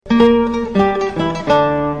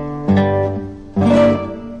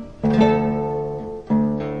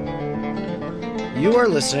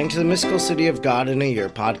listening to the Mystical City of God in a Year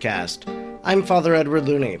podcast. I'm Father Edward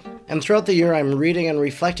Looney, and throughout the year I'm reading and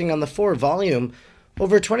reflecting on the 4-volume,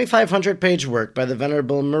 over 2,500-page work by the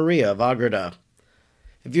Venerable Maria of Agreda.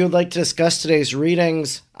 If you would like to discuss today's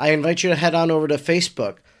readings, I invite you to head on over to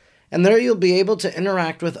Facebook, and there you'll be able to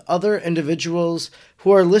interact with other individuals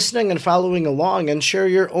who are listening and following along and share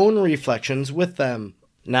your own reflections with them.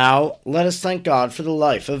 Now, let us thank God for the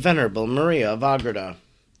life of Venerable Maria of Agreda.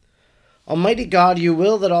 Almighty God, you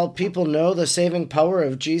will that all people know the saving power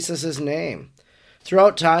of Jesus' name.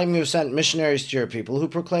 Throughout time, you have sent missionaries to your people who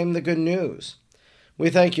proclaim the good news. We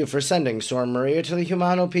thank you for sending Sor Maria to the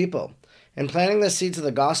Humano people and planting the seeds of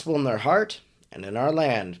the gospel in their heart and in our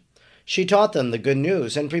land. She taught them the good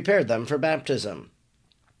news and prepared them for baptism.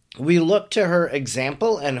 We look to her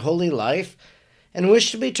example and holy life and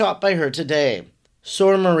wish to be taught by her today.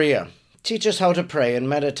 Sor Maria, teach us how to pray and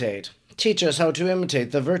meditate. Teach us how to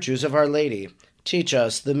imitate the virtues of Our Lady. Teach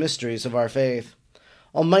us the mysteries of our faith.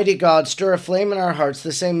 Almighty God, stir aflame in our hearts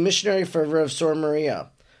the same missionary fervor of Sor Maria,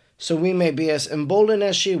 so we may be as emboldened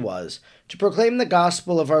as she was to proclaim the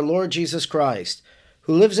gospel of our Lord Jesus Christ,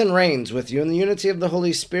 who lives and reigns with you in the unity of the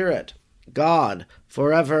Holy Spirit, God,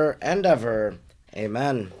 forever and ever.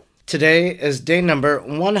 Amen. Today is day number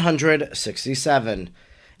 167,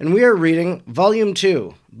 and we are reading Volume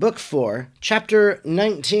 2, Book 4, Chapter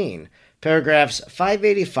 19, paragraphs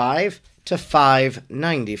 585 to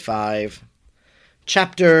 595.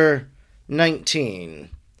 Chapter 19.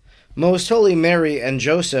 Most Holy Mary and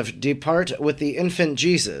Joseph depart with the infant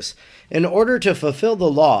Jesus in order to fulfill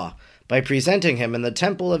the law by presenting him in the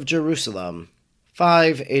Temple of Jerusalem.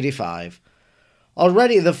 585.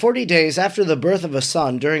 Already the 40 days after the birth of a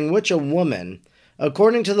son, during which a woman,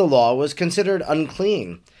 according to the law, was considered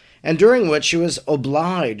unclean, and during which she was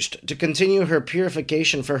obliged to continue her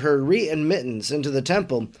purification for her readmittance into the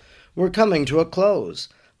temple, were coming to a close.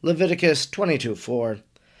 Leviticus 22:4.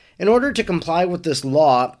 In order to comply with this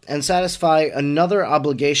law and satisfy another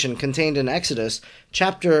obligation contained in Exodus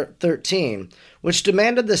chapter 13, which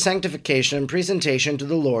demanded the sanctification and presentation to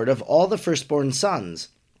the Lord of all the firstborn sons,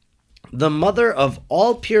 the mother of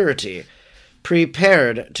all purity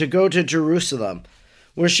prepared to go to Jerusalem,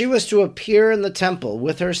 where she was to appear in the temple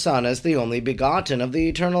with her son as the only begotten of the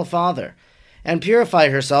Eternal Father, and purify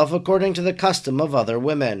herself according to the custom of other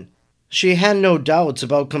women. She had no doubts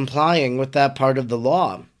about complying with that part of the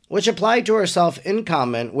law, which applied to herself in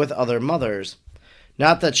common with other mothers.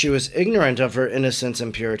 Not that she was ignorant of her innocence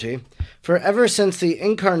and purity, for ever since the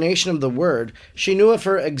incarnation of the Word, she knew of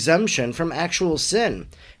her exemption from actual sin,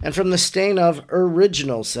 and from the stain of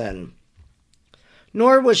original sin.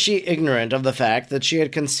 Nor was she ignorant of the fact that she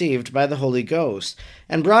had conceived by the Holy Ghost,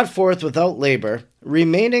 and brought forth without labor,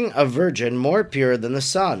 remaining a virgin more pure than the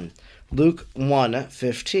sun. Luke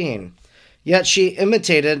 1:15. Yet she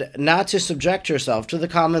imitated not to subject herself to the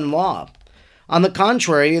common law. On the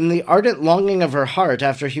contrary, in the ardent longing of her heart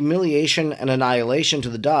after humiliation and annihilation to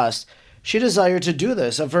the dust, she desired to do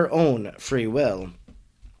this of her own free will.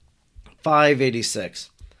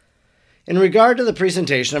 586. In regard to the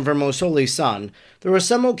presentation of her most holy Son, there was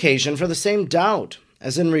some occasion for the same doubt,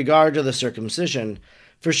 as in regard to the circumcision,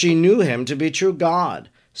 for she knew him to be true God,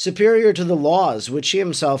 superior to the laws which he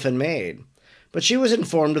himself had made. But she was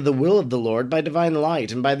informed of the will of the Lord by divine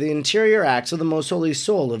light and by the interior acts of the most holy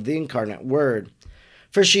soul of the incarnate Word.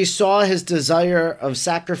 For she saw his desire of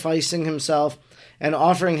sacrificing himself and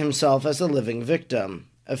offering himself as a living victim,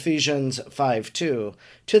 Ephesians 5:2,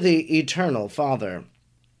 to the Eternal Father,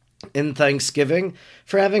 in thanksgiving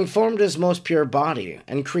for having formed his most pure body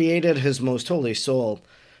and created his most holy soul,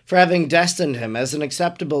 for having destined him as an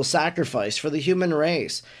acceptable sacrifice for the human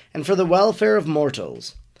race and for the welfare of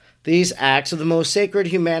mortals. These acts of the most sacred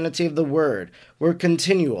humanity of the Word were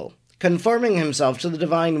continual, conforming himself to the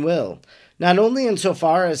divine will, not only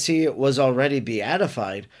insofar as he was already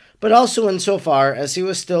beatified, but also insofar as he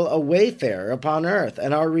was still a wayfarer upon earth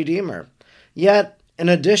and our Redeemer. Yet, in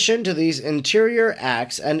addition to these interior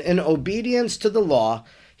acts and in obedience to the law,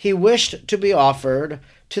 he wished to be offered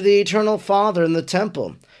to the Eternal Father in the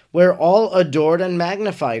temple, where all adored and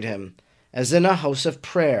magnified him, as in a house of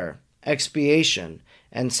prayer, expiation,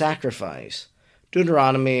 and sacrifice.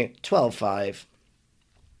 Deuteronomy 12:5.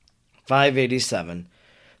 587.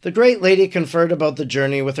 The great lady conferred about the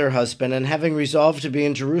journey with her husband, and having resolved to be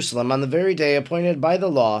in Jerusalem on the very day appointed by the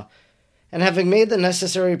law, and having made the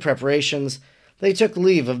necessary preparations, they took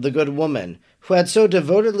leave of the good woman, who had so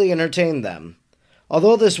devotedly entertained them.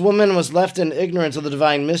 Although this woman was left in ignorance of the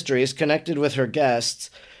divine mysteries connected with her guests,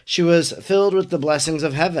 she was filled with the blessings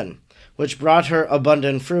of heaven, which brought her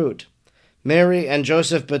abundant fruit. Mary and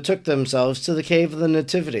Joseph betook themselves to the cave of the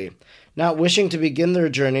Nativity, not wishing to begin their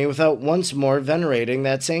journey without once more venerating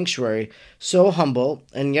that sanctuary, so humble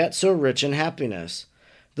and yet so rich in happiness,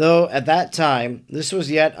 though at that time this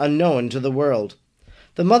was yet unknown to the world.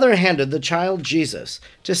 The mother handed the child Jesus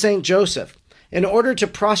to Saint Joseph in order to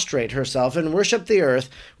prostrate herself and worship the earth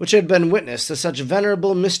which had been witness to such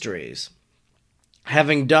venerable mysteries.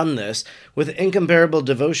 Having done this with incomparable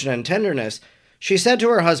devotion and tenderness, she said to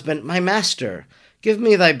her husband, "My master, give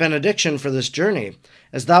me thy benediction for this journey,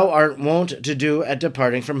 as thou art wont to do at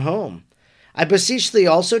departing from home. I beseech thee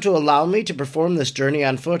also to allow me to perform this journey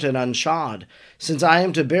on foot and unshod, since I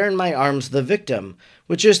am to bear in my arms the victim,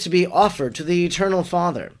 which is to be offered to the Eternal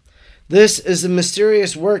Father. This is a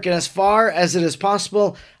mysterious work, and as far as it is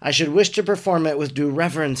possible, I should wish to perform it with due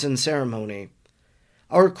reverence and ceremony."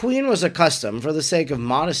 Our queen was accustomed, for the sake of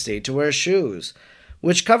modesty, to wear shoes,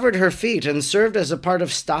 which covered her feet and served as a part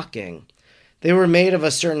of stocking. They were made of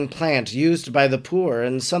a certain plant used by the poor,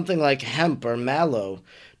 and something like hemp or mallow,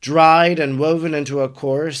 dried and woven into a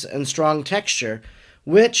coarse and strong texture,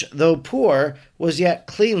 which, though poor, was yet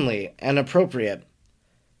cleanly and appropriate.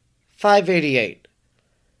 588.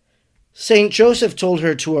 Saint Joseph told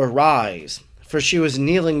her to arise, for she was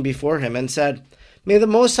kneeling before him, and said, "May the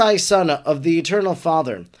Most High Son of the Eternal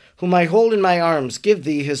Father, whom I hold in my arms, give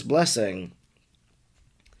thee his blessing.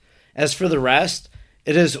 As for the rest,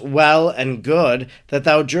 it is well and good that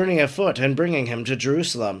thou journey afoot in bringing him to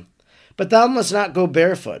Jerusalem. But thou must not go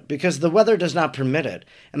barefoot, because the weather does not permit it,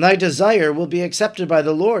 and thy desire will be accepted by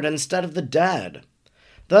the Lord instead of the dead."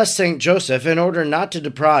 Thus Saint Joseph, in order not to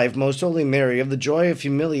deprive Most Holy Mary of the joy of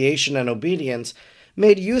humiliation and obedience,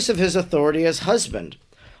 made use of his authority as husband,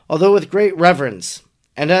 although with great reverence.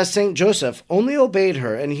 And as Saint Joseph only obeyed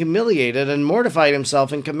her and humiliated and mortified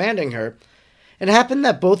himself in commanding her, it happened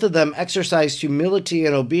that both of them exercised humility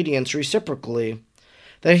and obedience reciprocally.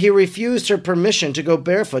 That he refused her permission to go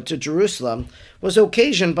barefoot to Jerusalem was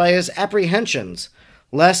occasioned by his apprehensions,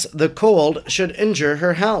 lest the cold should injure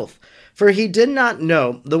her health, for he did not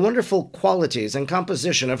know the wonderful qualities and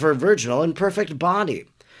composition of her virginal and perfect body,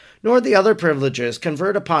 nor the other privileges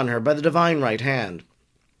conferred upon her by the divine right hand.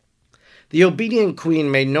 The obedient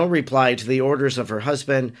queen made no reply to the orders of her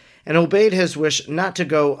husband, and obeyed his wish not to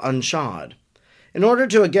go unshod. In order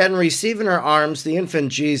to again receive in her arms the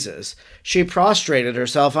infant Jesus, she prostrated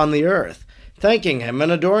herself on the earth, thanking him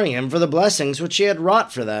and adoring him for the blessings which he had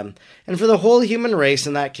wrought for them, and for the whole human race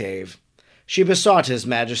in that cave. She besought his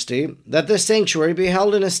majesty that this sanctuary be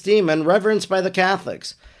held in esteem and reverence by the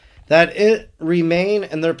Catholics, that it remain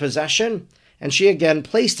in their possession, and she again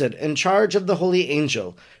placed it in charge of the holy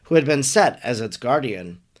angel who had been set as its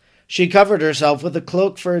guardian. She covered herself with a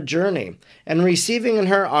cloak for a journey, and receiving in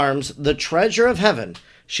her arms the treasure of heaven,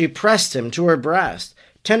 she pressed him to her breast,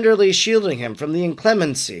 tenderly shielding him from the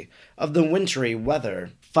inclemency of the wintry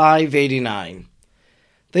weather. 589.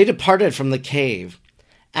 They departed from the cave,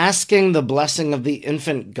 asking the blessing of the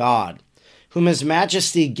infant God, whom his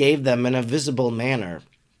majesty gave them in a visible manner.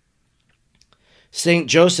 Saint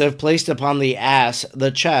Joseph placed upon the ass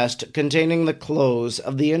the chest containing the clothes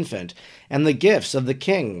of the infant and the gifts of the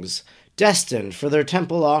kings, destined for their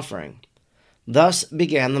temple offering. Thus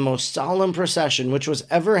began the most solemn procession which was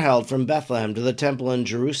ever held from Bethlehem to the temple in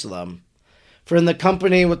Jerusalem. For in the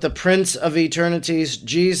company with the Prince of Eternities,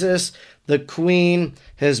 Jesus, the Queen,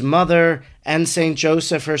 his mother, and Saint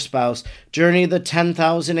Joseph, her spouse, journeyed the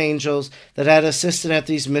 10,000 angels that had assisted at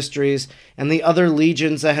these mysteries, and the other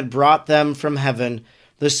legions that had brought them from heaven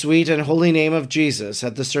the sweet and holy name of Jesus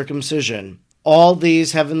at the circumcision. All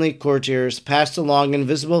these heavenly courtiers passed along in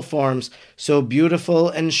visible forms so beautiful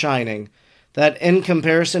and shining, that in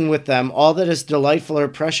comparison with them all that is delightful or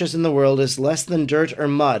precious in the world is less than dirt or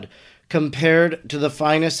mud, compared to the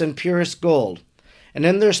finest and purest gold. And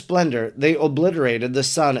in their splendor they obliterated the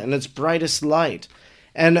sun in its brightest light,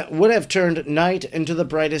 and would have turned night into the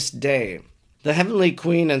brightest day. The heavenly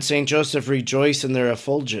Queen and Saint Joseph rejoiced in their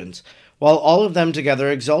effulgence, while all of them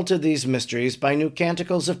together exalted these mysteries by new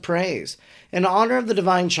canticles of praise, in honor of the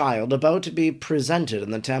divine child about to be presented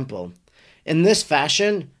in the temple. In this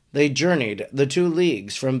fashion they journeyed the 2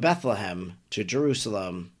 leagues from Bethlehem to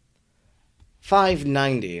Jerusalem.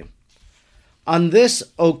 590. On this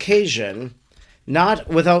occasion, not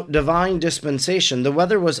without divine dispensation, the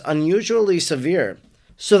weather was unusually severe,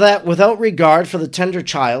 so that without regard for the tender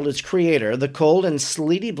child, its creator, the cold and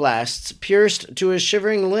sleety blasts pierced to his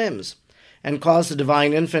shivering limbs, and caused the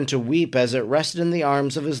divine infant to weep as it rested in the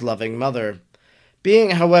arms of his loving mother.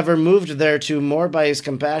 Being, however, moved thereto more by his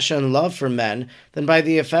compassion and love for men than by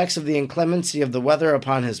the effects of the inclemency of the weather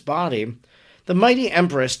upon his body, the mighty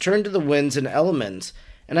empress turned to the winds and elements,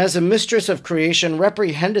 and as a mistress of creation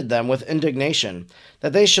reprehended them with indignation,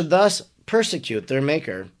 that they should thus persecute their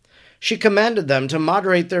Maker. She commanded them to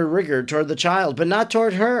moderate their rigor toward the child, but not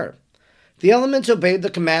toward her. The elements obeyed the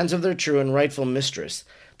commands of their true and rightful mistress.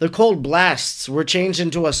 The cold blasts were changed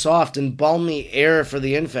into a soft and balmy air for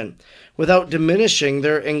the infant, without diminishing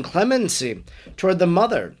their inclemency toward the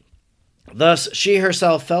mother. Thus she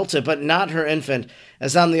herself felt it, but not her infant,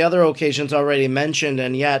 as on the other occasions already mentioned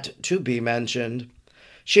and yet to be mentioned.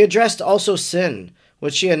 She addressed also sin,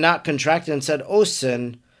 which she had not contracted, and said, O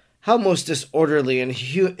sin, how most disorderly and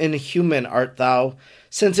inhuman art thou,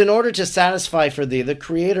 since in order to satisfy for thee the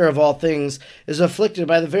Creator of all things is afflicted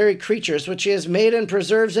by the very creatures which he has made and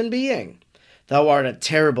preserves in being. Thou art a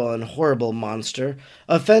terrible and horrible monster,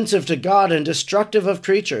 offensive to God and destructive of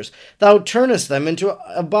creatures. Thou turnest them into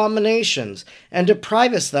abominations, and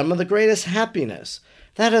deprivest them of the greatest happiness,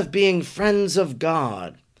 that of being friends of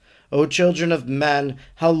God. O children of men,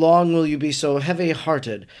 how long will you be so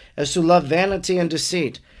heavy-hearted as to love vanity and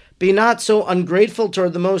deceit? Be not so ungrateful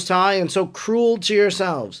toward the Most High, and so cruel to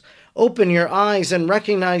yourselves. Open your eyes and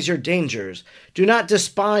recognize your dangers. Do not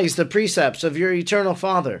despise the precepts of your eternal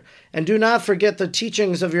Father, and do not forget the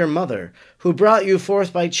teachings of your mother, who brought you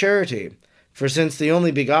forth by charity. For since the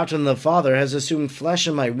only begotten of the Father has assumed flesh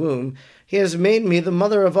in my womb, he has made me the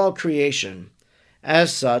mother of all creation.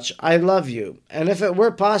 As such, I love you, and if it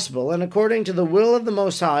were possible, and according to the will of the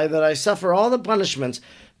Most High, that I suffer all the punishments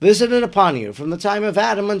visited upon you from the time of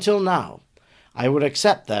Adam until now, I would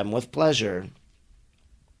accept them with pleasure.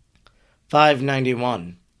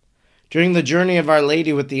 591. During the journey of Our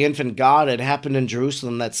Lady with the infant God, it happened in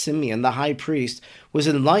Jerusalem that Simeon, the high priest, was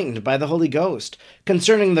enlightened by the Holy Ghost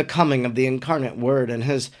concerning the coming of the incarnate Word and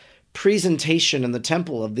his presentation in the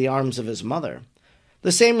temple of the arms of his mother.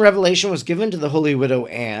 The same revelation was given to the holy widow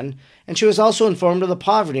Anne, and she was also informed of the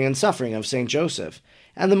poverty and suffering of St. Joseph,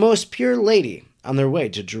 and the most pure lady on their way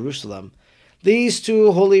to Jerusalem. These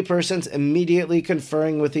two holy persons, immediately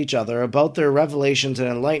conferring with each other about their revelations and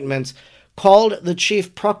enlightenments, called the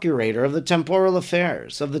chief procurator of the temporal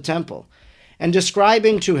affairs of the temple, and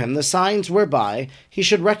describing to him the signs whereby he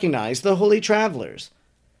should recognize the holy travelers.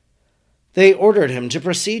 They ordered him to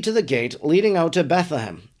proceed to the gate leading out to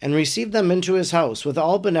Bethlehem, and receive them into his house with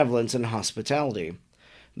all benevolence and hospitality.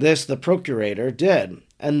 This the procurator did,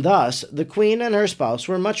 and thus the queen and her spouse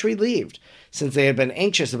were much relieved, since they had been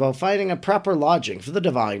anxious about finding a proper lodging for the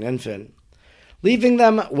divine infant. Leaving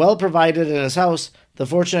them well provided in his house, the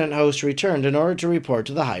fortunate host returned in order to report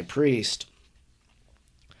to the high priest.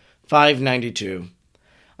 592.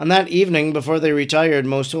 On that evening, before they retired,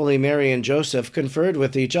 Most Holy Mary and Joseph conferred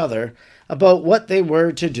with each other about what they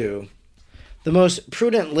were to do. The most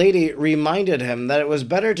prudent lady reminded him that it was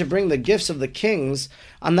better to bring the gifts of the kings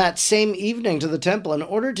on that same evening to the temple in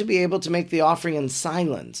order to be able to make the offering in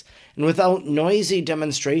silence and without noisy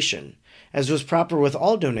demonstration, as was proper with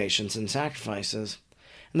all donations and sacrifices,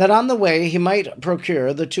 and that on the way he might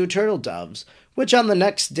procure the 2 turtle doves, which on the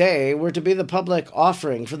next day were to be the public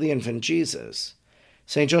offering for the infant Jesus.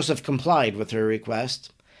 St. Joseph complied with her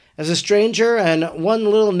request. As a stranger and one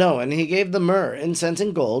little known, he gave the myrrh, incense,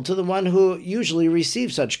 and gold to the one who usually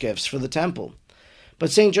received such gifts for the temple.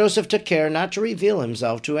 But St. Joseph took care not to reveal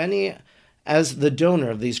himself to any as the donor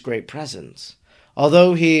of these great presents.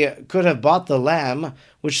 Although he could have bought the lamb,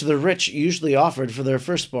 which the rich usually offered for their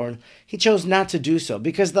firstborn, he chose not to do so,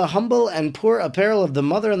 because the humble and poor apparel of the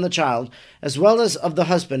mother and the child, as well as of the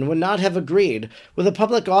husband, would not have agreed with a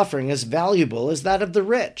public offering as valuable as that of the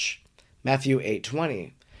rich. Matthew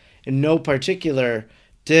 8:20. In no particular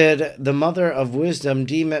did the Mother of Wisdom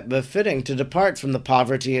deem it befitting to depart from the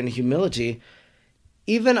poverty and humility,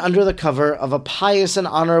 even under the cover of a pious and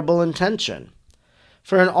honorable intention.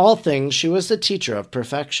 For in all things she was the teacher of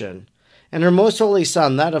perfection, and her most holy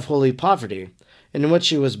Son that of holy poverty, in which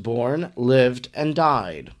she was born, lived, and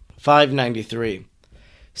died. 593.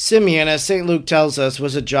 Simeon, as St. Luke tells us,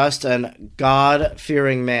 was a just and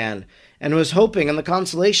God-fearing man, and was hoping in the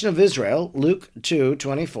consolation of Israel, Luke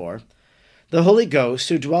 2:24. The Holy Ghost,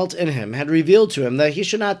 who dwelt in him, had revealed to him that he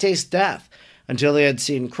should not taste death until he had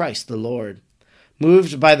seen Christ the Lord.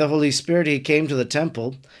 Moved by the Holy Spirit, he came to the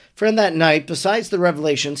temple, for in that night, besides the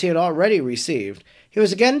revelations he had already received, he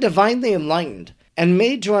was again divinely enlightened, and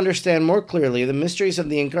made to understand more clearly the mysteries of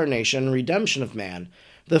the incarnation and redemption of man,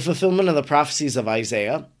 the fulfillment of the prophecies of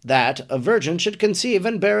Isaiah, that a virgin should conceive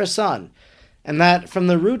and bear a son, and that from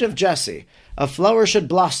the root of Jesse a flower should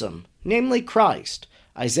blossom, namely Christ,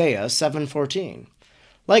 Isaiah 7:14.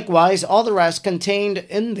 Likewise, all the rest contained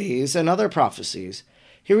in these and other prophecies.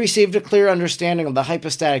 He received a clear understanding of the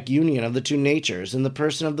hypostatic union of the two natures in the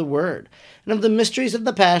person of the Word, and of the mysteries of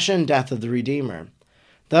the passion and death of the Redeemer.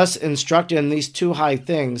 Thus, instructed in these two high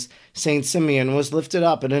things, Saint Simeon was lifted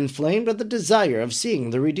up and inflamed with the desire of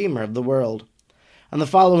seeing the Redeemer of the world. On the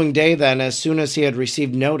following day, then, as soon as he had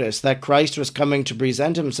received notice that Christ was coming to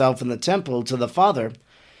present himself in the temple to the Father,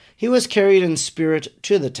 he was carried in spirit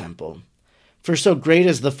to the temple. For so great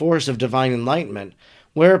is the force of divine enlightenment,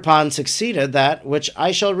 whereupon succeeded that which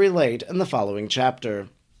I shall relate in the following chapter.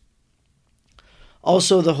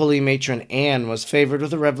 Also the holy matron Anne was favored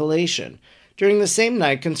with a revelation during the same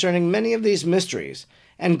night concerning many of these mysteries,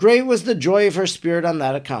 and great was the joy of her spirit on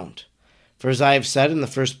that account. For as I have said in the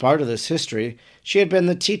first part of this history, she had been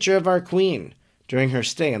the teacher of our Queen during her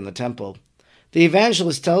stay in the temple. The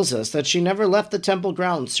evangelist tells us that she never left the temple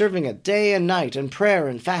grounds, serving it day and night in prayer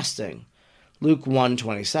and fasting. Luke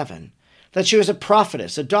 1:27. That she was a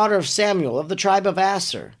prophetess, a daughter of Samuel of the tribe of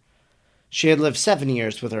Asher. She had lived 7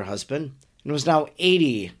 years with her husband and was now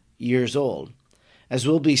 80 years old. As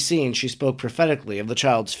will be seen, she spoke prophetically of the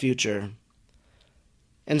child's future.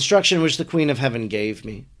 Instruction which the Queen of Heaven gave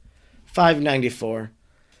me. 594.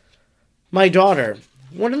 My daughter,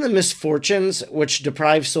 one of the misfortunes which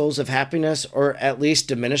deprive souls of happiness, or at least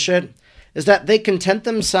diminish it, is that they content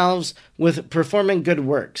themselves with performing good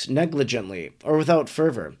works negligently or without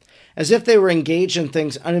fervor, as if they were engaged in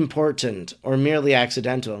things unimportant or merely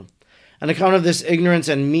accidental. On account of this ignorance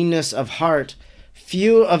and meanness of heart,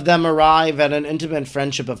 few of them arrive at an intimate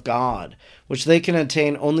friendship of God, which they can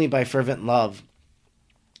attain only by fervent love.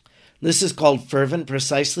 This is called fervent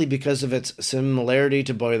precisely because of its similarity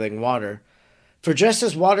to boiling water. For just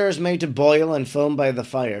as water is made to boil and foam by the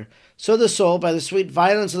fire, so the soul, by the sweet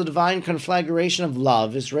violence of the divine conflagration of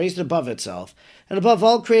love, is raised above itself, and above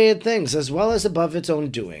all created things, as well as above its own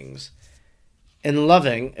doings. In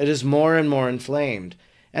loving, it is more and more inflamed,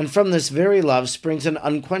 and from this very love springs an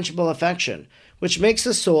unquenchable affection, which makes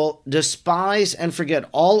the soul despise and forget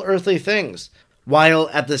all earthly things, while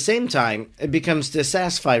at the same time it becomes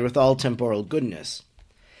dissatisfied with all temporal goodness.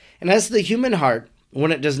 And as the human heart,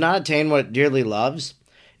 when it does not attain what it dearly loves,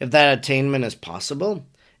 if that attainment is possible,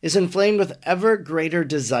 is inflamed with ever greater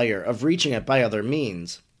desire of reaching it by other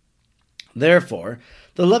means. Therefore,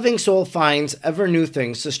 the loving soul finds ever new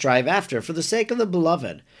things to strive after for the sake of the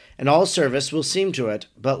beloved, and all service will seem to it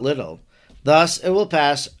but little. Thus it will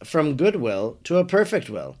pass from good will to a perfect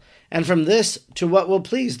will, and from this to what will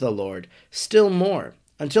please the Lord still more,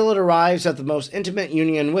 until it arrives at the most intimate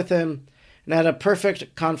union with him, and at a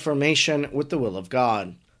perfect conformation with the will of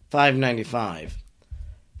God. 595.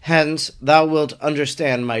 Hence thou wilt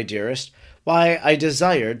understand, my dearest, why I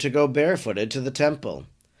desired to go barefooted to the temple,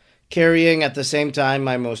 carrying at the same time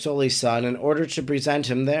my most holy Son in order to present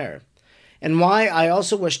him there, and why I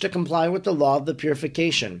also wished to comply with the law of the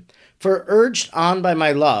purification, for urged on by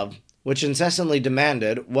my love, which incessantly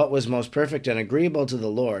demanded what was most perfect and agreeable to the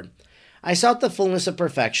Lord, I sought the fullness of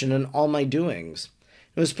perfection in all my doings.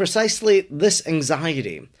 It was precisely this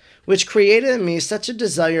anxiety which created in me such a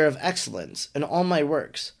desire of excellence in all my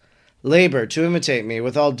works. Labor to imitate me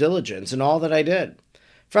with all diligence in all that I did.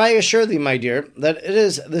 For I assure thee, my dear, that it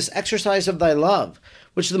is this exercise of thy love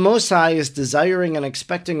which the Most High is desiring and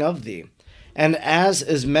expecting of thee, and as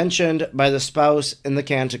is mentioned by the spouse in the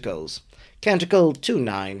Canticles. Canticle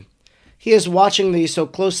 2:9. He is watching thee so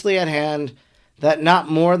closely at hand that not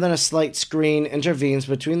more than a slight screen intervenes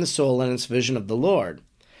between the soul and its vision of the Lord.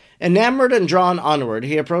 Enamored and drawn onward,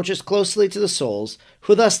 he approaches closely to the souls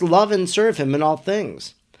who thus love and serve him in all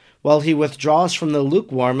things, while he withdraws from the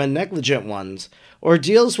lukewarm and negligent ones, or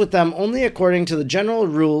deals with them only according to the general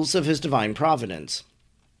rules of his divine providence.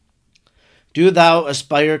 Do thou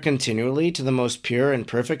aspire continually to the most pure and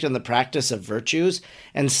perfect in the practice of virtues,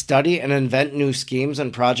 and study and invent new schemes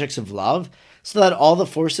and projects of love, so that all the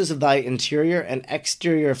forces of thy interior and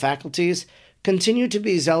exterior faculties continue to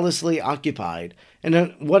be zealously occupied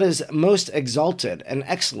in what is most exalted and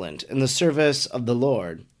excellent in the service of the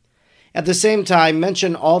Lord. At the same time,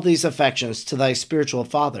 mention all these affections to thy spiritual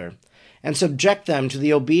father, and subject them to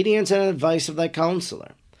the obedience and advice of thy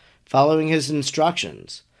counselor, following his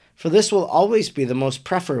instructions, for this will always be the most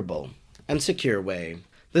preferable and secure way.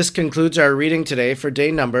 This concludes our reading today for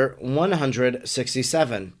day number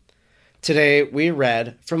 167. Today we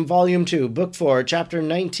read from Volume 2, Book 4, Chapter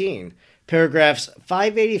 19, paragraphs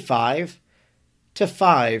 585 to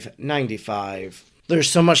 595.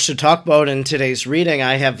 There's so much to talk about in today's reading.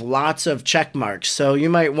 I have lots of check marks, so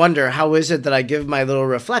you might wonder, how is it that I give my little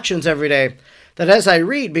reflections every day? That as I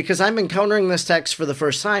read, because I'm encountering this text for the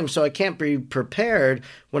first time, so I can't be prepared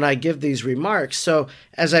when I give these remarks. So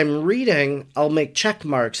as I'm reading, I'll make check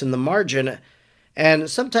marks in the margin and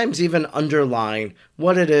sometimes even underline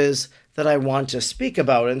what it is that I want to speak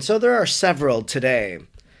about. And so there are several today.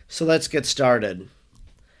 So let's get started.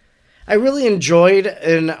 I really enjoyed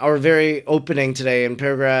in our very opening today in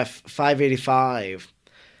paragraph 585,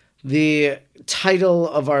 the title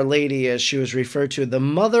of Our Lady as she was referred to, the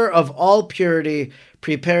Mother of all Purity,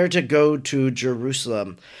 prepare to go to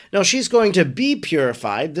Jerusalem. Now, she's going to be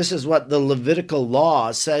purified. This is what the Levitical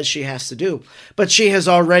law says she has to do. But she has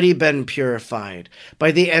already been purified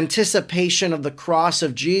by the anticipation of the cross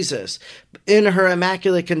of Jesus. In her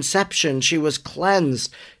Immaculate Conception, she was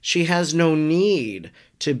cleansed. She has no need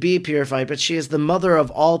to be purified, but she is the mother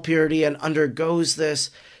of all purity and undergoes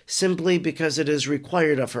this simply because it is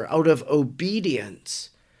required of her out of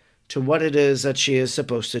obedience to what it is that she is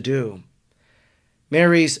supposed to do.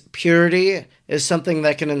 Mary's purity is something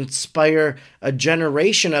that can inspire a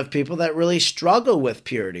generation of people that really struggle with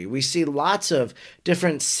purity. We see lots of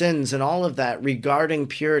different sins and all of that regarding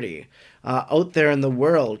purity out there in the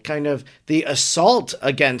world, kind of the assault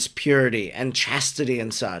against purity and chastity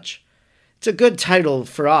and such. It's a good title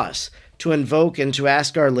for us to invoke and to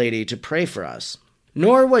ask Our Lady to pray for us.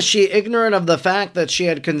 Nor was she ignorant of the fact that she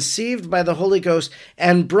had conceived by the Holy Ghost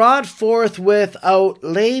and brought forth without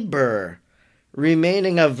labor,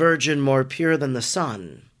 remaining a virgin more pure than the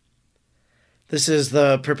sun. This is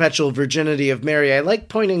the perpetual virginity of Mary. I like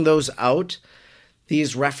pointing those out,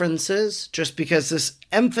 these references, just because this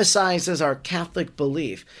emphasizes our Catholic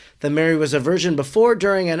belief that Mary was a virgin before,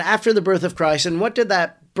 during, and after the birth of Christ. And what did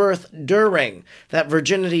that birth during, that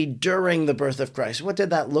virginity during the birth of Christ, what did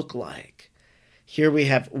that look like? Here we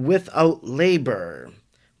have without labor.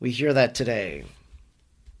 We hear that today.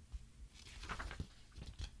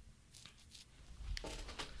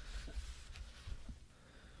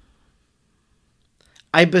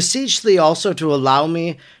 I beseech thee also to allow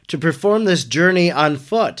me to perform this journey on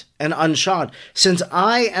foot and unshod, since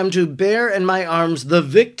I am to bear in my arms the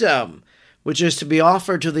victim, which is to be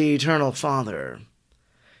offered to the eternal Father.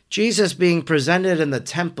 Jesus being presented in the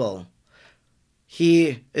temple,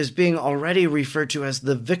 he is being already referred to as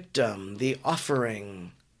the victim, the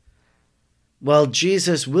offering. Well,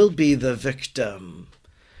 Jesus will be the victim.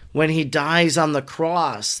 When he dies on the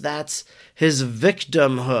cross, that's his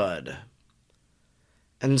victimhood.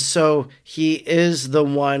 And so he is the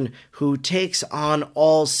one who takes on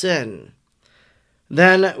all sin.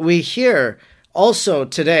 Then we hear also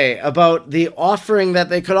today about the offering that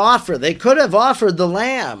they could offer. They could have offered the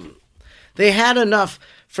lamb. They had enough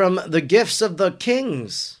from the gifts of the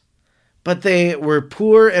kings, but they were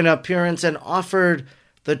poor in appearance and offered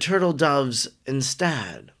the turtle doves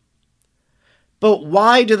instead. But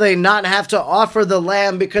why do they not have to offer the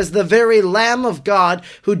lamb? Because the very Lamb of God,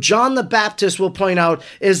 who John the Baptist will point out,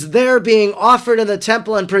 is there being offered in the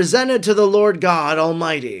temple and presented to the Lord God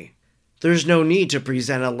Almighty. There's no need to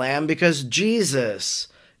present a lamb because Jesus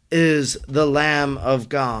is the Lamb of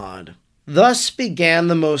God. Thus began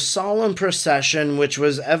the most solemn procession which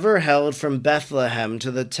was ever held from Bethlehem to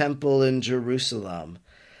the temple in Jerusalem.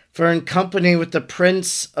 For in company with the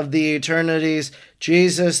Prince of the Eternities,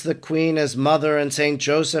 Jesus, the Queen, his mother, and Saint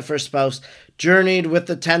Joseph, her spouse, journeyed with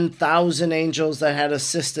the 10,000 angels that had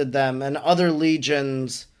assisted them, and other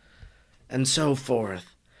legions, and so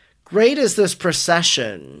forth. Great is this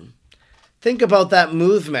procession. Think about that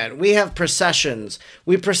movement. We have processions.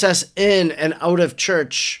 We process in and out of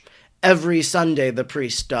church every Sunday, the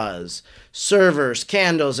priest does. Servers,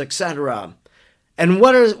 candles, etc. And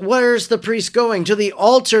where's the priest going? To the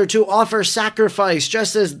altar to offer sacrifice,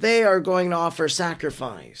 just as they are going to offer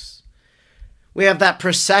sacrifice. We have that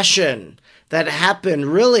procession that happened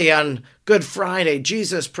really on Good Friday,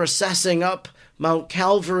 Jesus processing up Mount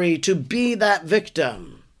Calvary to be that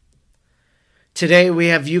victim. Today we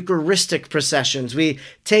have Eucharistic processions. We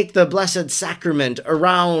take the Blessed Sacrament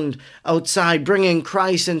around outside, bringing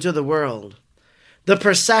Christ into the world. The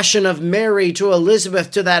procession of Mary to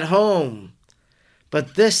Elizabeth to that home.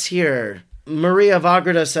 But this here, Maria of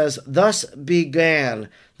Agreda says, thus began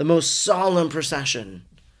the most solemn procession.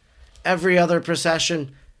 Every other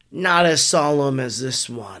procession, not as solemn as this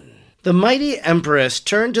one. The mighty empress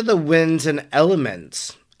turned to the winds and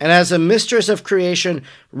elements, and as a mistress of creation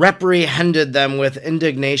reprehended them with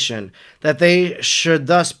indignation, that they should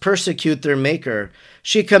thus persecute their Maker.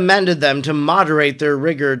 She commanded them to moderate their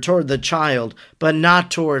rigor toward the child, but not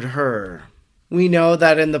toward her. We know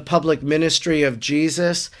that in the public ministry of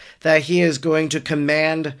Jesus, that he is going to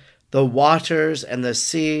command the waters and the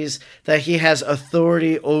seas, that he has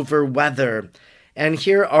authority over weather. And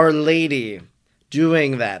here Our Lady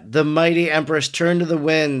doing that. The mighty empress turned to the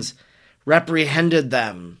winds, reprehended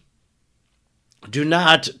them. Do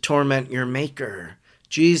not torment your Maker.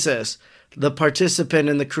 Jesus, the participant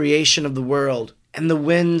in the creation of the world, and the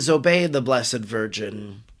winds obey the Blessed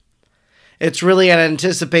Virgin. It's really an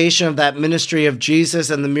anticipation of that ministry of Jesus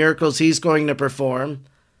and the miracles he's going to perform.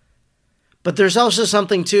 But there's also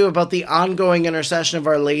something, too, about the ongoing intercession of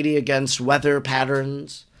Our Lady against weather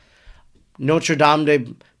patterns. Notre Dame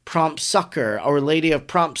de Prompt Succor, Our Lady of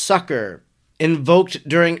Prompt Succor, invoked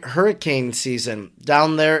during hurricane season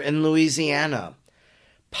down there in Louisiana.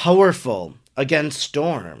 Powerful against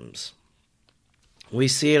storms. We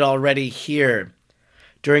see it already here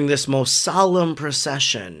during this most solemn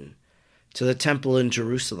procession to the temple in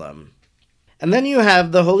Jerusalem. And then you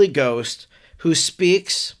have the Holy Ghost who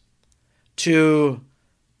speaks to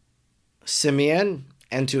Simeon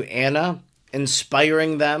and to Anna,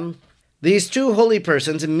 inspiring them. These two holy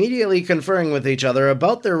persons, immediately conferring with each other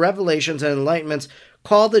about their revelations and enlightenments,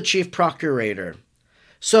 call the chief procurator.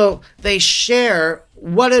 So they share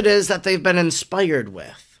what it is that they've been inspired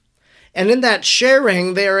with. And in that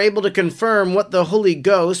sharing, they are able to confirm what the Holy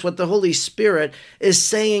Ghost, what the Holy Spirit is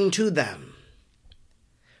saying to them.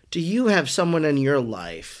 Do you have someone in your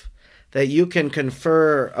life that you can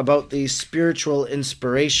confer about these spiritual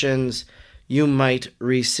inspirations you might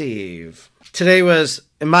receive? Today was,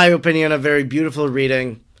 in my opinion, a very beautiful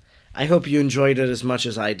reading. I hope you enjoyed it as much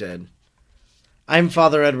as I did. I'm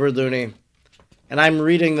Father Edward Looney, and I'm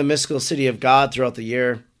reading the Mystical City of God throughout the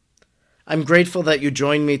year. I'm grateful that you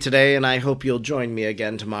joined me today, and I hope you'll join me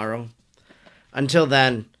again tomorrow. Until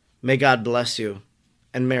then, may God bless you,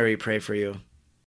 and Mary pray for you.